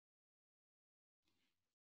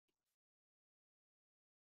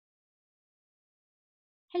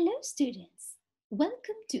Hello students,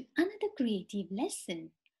 welcome to another creative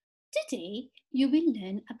lesson. Today you will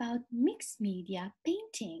learn about mixed media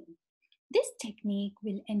painting. This technique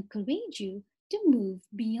will encourage you to move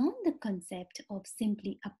beyond the concept of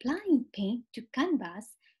simply applying paint to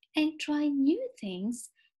canvas and try new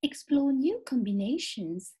things, explore new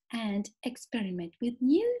combinations and experiment with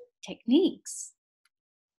new techniques.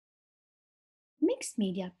 Mixed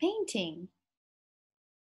media painting.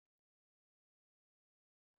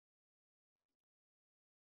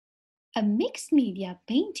 A mixed media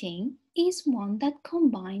painting is one that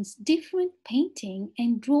combines different painting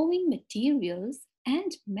and drawing materials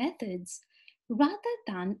and methods rather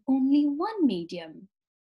than only one medium.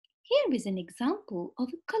 Here is an example of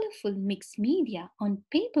a colorful mixed media on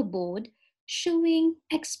paperboard showing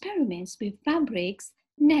experiments with fabrics,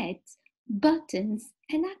 nets, buttons,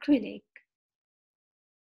 and acrylic.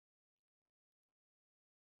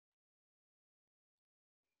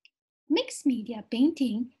 Mixed media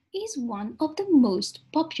painting is one of the most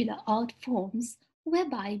popular art forms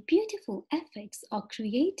whereby beautiful effects are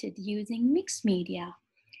created using mixed media.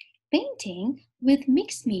 Painting with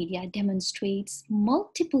mixed media demonstrates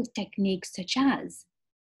multiple techniques such as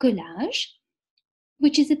collage,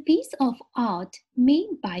 which is a piece of art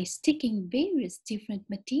made by sticking various different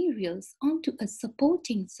materials onto a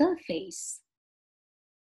supporting surface.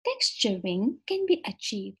 Texturing can be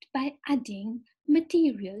achieved by adding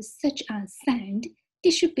materials such as sand,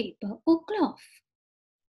 tissue paper, or cloth.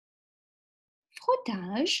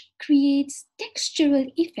 Frottage creates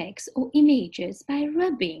textural effects or images by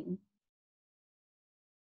rubbing.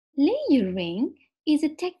 Layering is a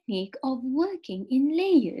technique of working in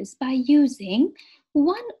layers by using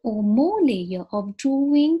one or more layer of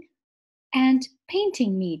drawing and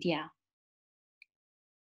painting media.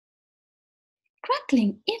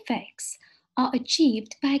 Crackling effects are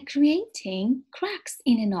achieved by creating cracks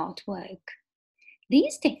in an artwork.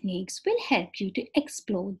 These techniques will help you to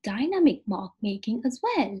explore dynamic mark making as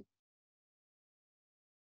well.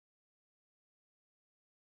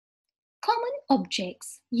 Common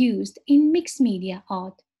objects used in mixed media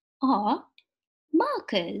art are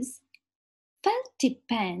markers, felt tip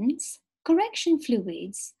pens, correction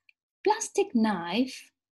fluids, plastic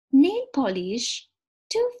knife, nail polish,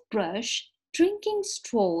 toothbrush, drinking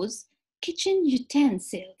straws, kitchen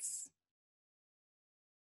utensils.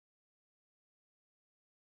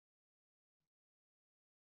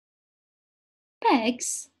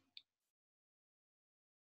 Pegs,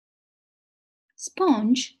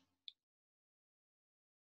 sponge,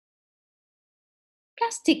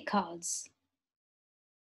 plastic cards.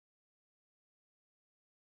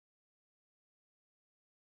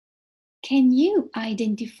 Can you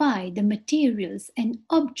identify the materials and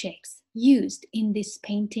objects used in this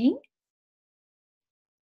painting?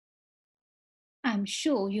 I'm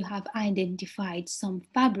sure you have identified some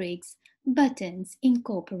fabrics, buttons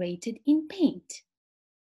incorporated in paint.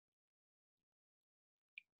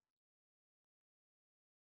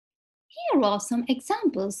 Here are some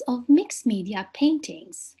examples of mixed media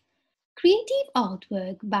paintings. Creative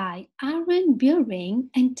artwork by Aaron Buring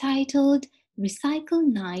entitled Recycle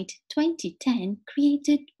Night 2010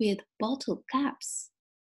 created with bottle caps.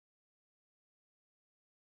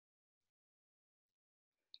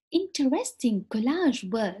 Interesting collage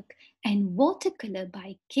work and watercolor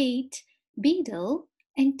by Kate Beadle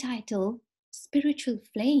entitled Spiritual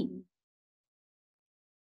Flame.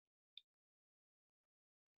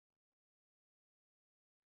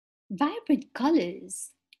 Vibrant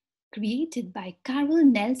colors created by Carol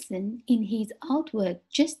Nelson in his artwork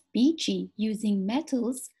Just Beachy using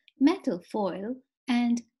metals, metal foil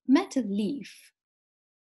and metal leaf.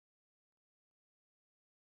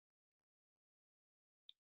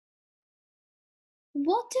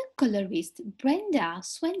 Watercolorist Brenda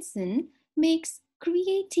Swenson makes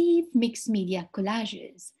creative mixed media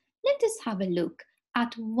collages. Let us have a look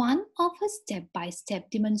at one of her step-by-step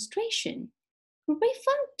demonstration.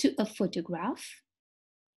 Refer to a photograph.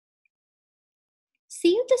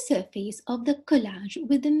 Seal the surface of the collage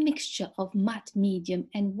with a mixture of matte medium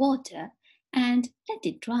and water and let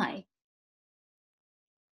it dry.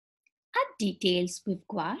 Add details with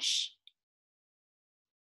gouache.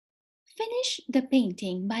 Finish the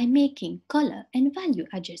painting by making color and value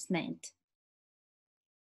adjustment.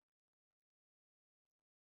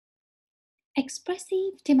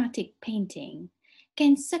 Expressive thematic painting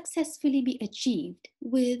can successfully be achieved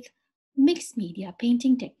with mixed media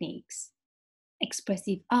painting techniques.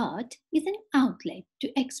 Expressive art is an outlet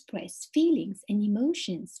to express feelings and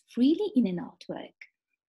emotions freely in an artwork.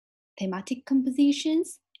 Thematic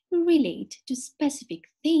compositions relate to specific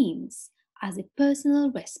themes as a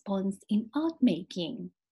personal response in art making.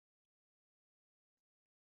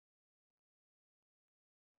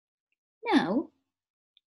 Now,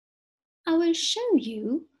 I will show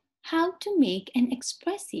you how to make an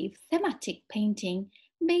expressive thematic painting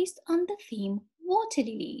based on the theme water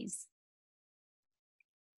lilies.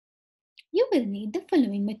 You will need the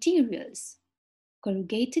following materials: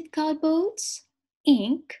 corrugated cardboards,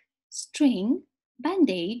 ink, string,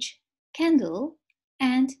 bandage, candle,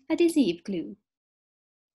 and adhesive glue.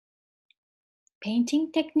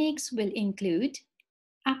 Painting techniques will include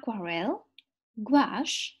aquarelle,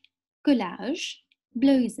 gouache, collage,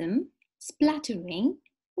 bloism, splattering,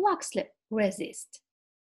 wax resist.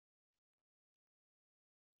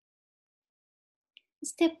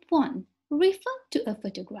 Step 1. Refer to a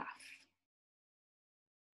photograph.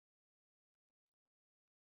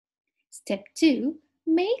 Step 2.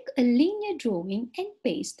 Make a linear drawing and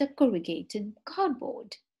paste the corrugated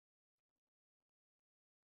cardboard.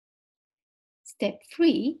 Step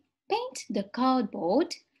 3. Paint the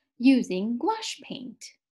cardboard using gouache paint.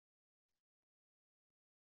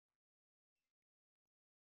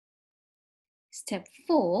 Step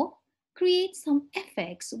 4. Create some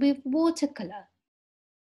effects with watercolor.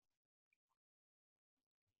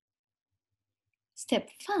 Step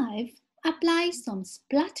 5. Apply some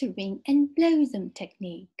splattering and blossom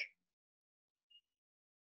technique.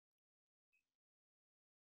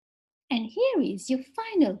 And here is your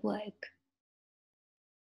final work.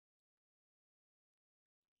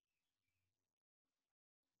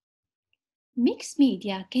 Mixed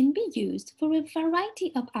media can be used for a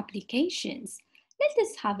variety of applications. Let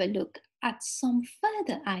us have a look at some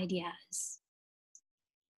further ideas.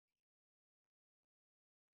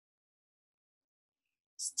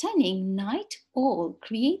 Stunning night owl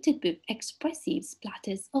created with expressive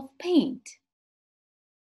splatters of paint.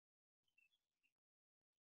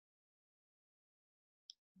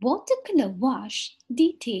 Watercolor wash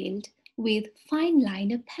detailed with fine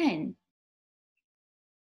liner pen.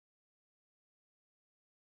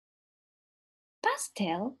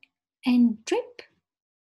 Pastel and drip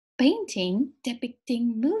painting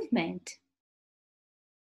depicting movement.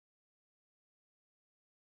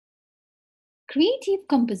 Creative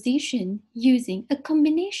composition using a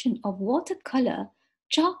combination of watercolor,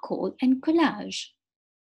 charcoal and collage.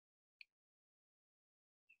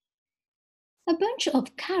 A bunch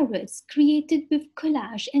of carrots created with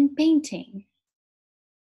collage and painting.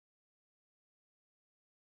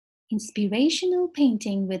 Inspirational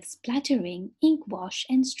painting with splattering, ink wash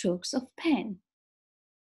and strokes of pen.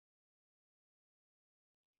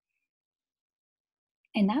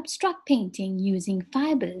 An abstract painting using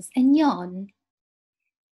fibers and yarn.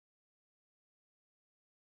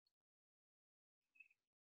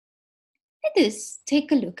 Let us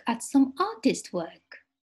take a look at some artist work.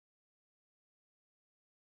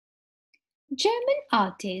 German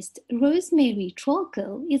artist Rosemary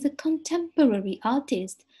Troelkel is a contemporary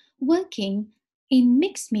artist working in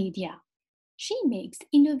mixed media. She makes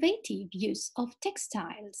innovative use of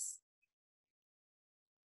textiles.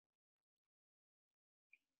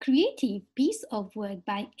 Creative piece of work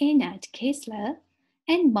by Einat Kessler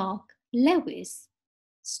and Mark Lewis.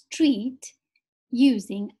 Street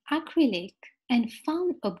using acrylic and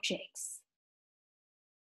found objects.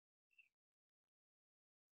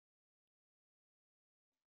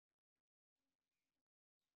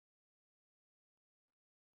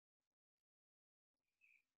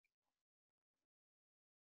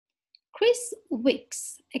 Chris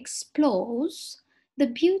Wicks explores the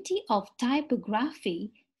beauty of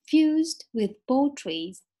typography fused with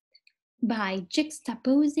portraits by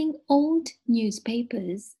juxtaposing old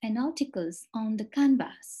newspapers and articles on the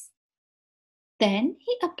canvas. Then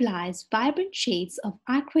he applies vibrant shades of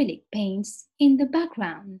acrylic paints in the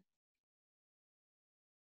background.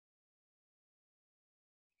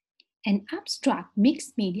 An abstract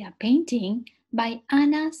mixed media painting by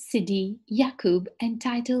Anna Sidi Yakub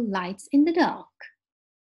entitled Lights in the Dark.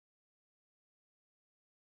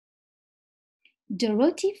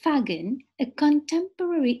 Dorothy Fagan, a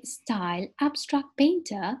contemporary style abstract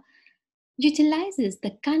painter, utilizes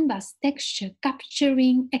the canvas texture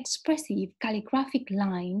capturing expressive calligraphic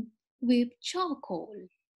line with charcoal.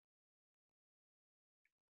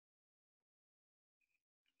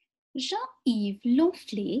 Jean-Yves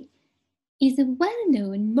Lonflé is a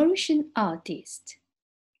well-known Mauritian artist.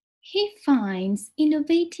 He finds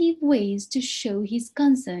innovative ways to show his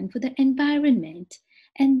concern for the environment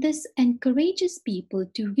and thus encourages people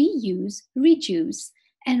to reuse, reduce,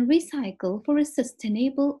 and recycle for a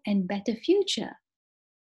sustainable and better future.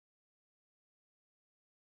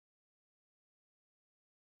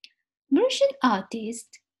 Mauritian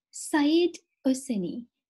artist Saeed Hosseini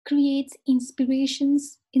creates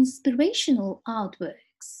inspirational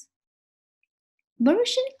artworks.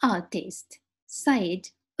 Mauritian artist Syed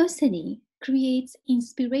Hosseini creates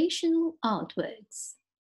inspirational artworks.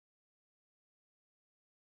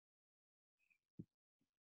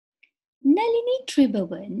 Nalini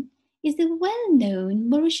Tribhuvan is a well-known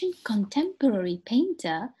Mauritian contemporary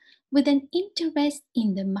painter with an interest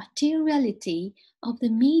in the materiality of the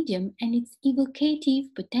medium and its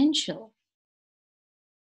evocative potential.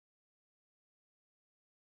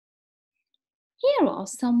 Here are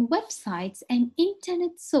some websites and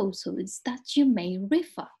internet sources that you may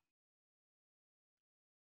refer.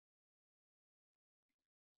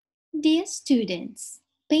 Dear students,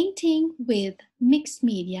 painting with mixed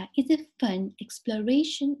media is a fun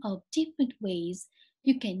exploration of different ways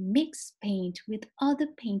you can mix paint with other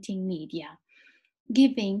painting media,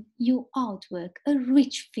 giving your artwork a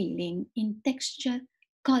rich feeling in texture,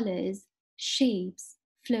 colors, shapes,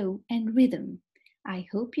 flow, and rhythm. I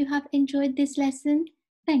hope you have enjoyed this lesson.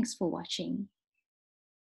 Thanks for watching.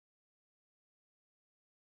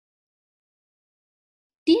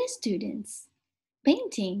 Dear students,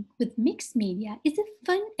 painting with mixed media is a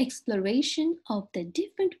fun exploration of the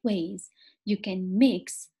different ways you can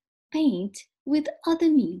mix paint with other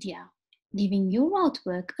media, giving your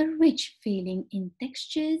artwork a rich feeling in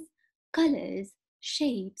textures, colors,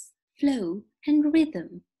 shapes, flow, and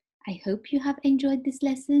rhythm. I hope you have enjoyed this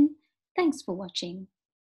lesson. Thanks for watching.